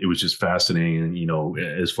 And it was just fascinating. And, you know,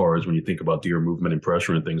 as far as when you think about deer movement and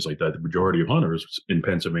pressure and things like that, the majority of hunters in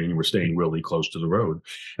Pennsylvania were staying really close to the road.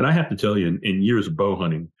 And I have to tell you, in years of bow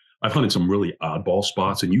hunting, I've hunted some really oddball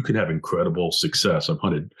spots, and you can have incredible success. I've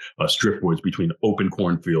hunted strip woods between open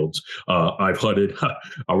cornfields. I've hunted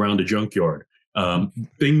around a junkyard.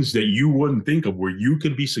 Things that you wouldn't think of where you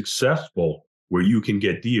can be successful, where you can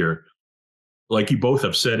get deer. Like you both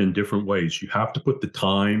have said in different ways, you have to put the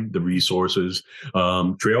time, the resources.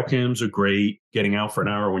 Trail cams are great. Getting out for an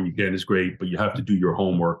hour when you can is great, but you have to do your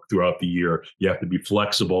homework throughout the year. You have to be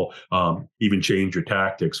flexible, even change your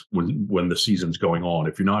tactics when the season's going on.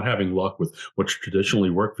 If you're not having luck with what's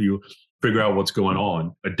traditionally worked for you, figure out what's going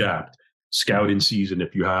on, adapt. Scout in season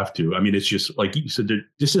if you have to. I mean, it's just like you said,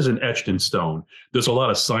 this isn't etched in stone. There's a lot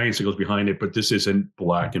of science that goes behind it, but this isn't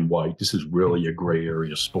black and white. This is really a gray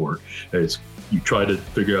area sport. You try to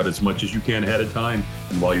figure out as much as you can ahead of time,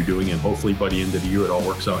 and while you're doing it, hopefully by the end of the year, it all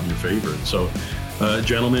works out in your favor. So,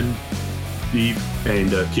 gentlemen, Steve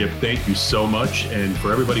and Kip, thank you so much. And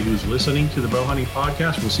for everybody who's listening to the Bow Hunting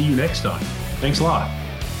Podcast, we'll see you next time. Thanks a lot.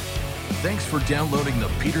 Thanks for downloading the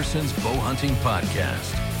Peterson's Bow Hunting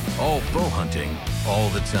Podcast. All bow hunting, all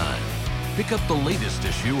the time. Pick up the latest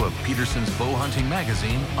issue of Peterson's Bow Hunting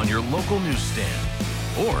Magazine on your local newsstand,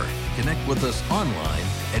 or connect with us online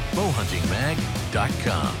at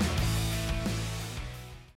bowhuntingmag.com.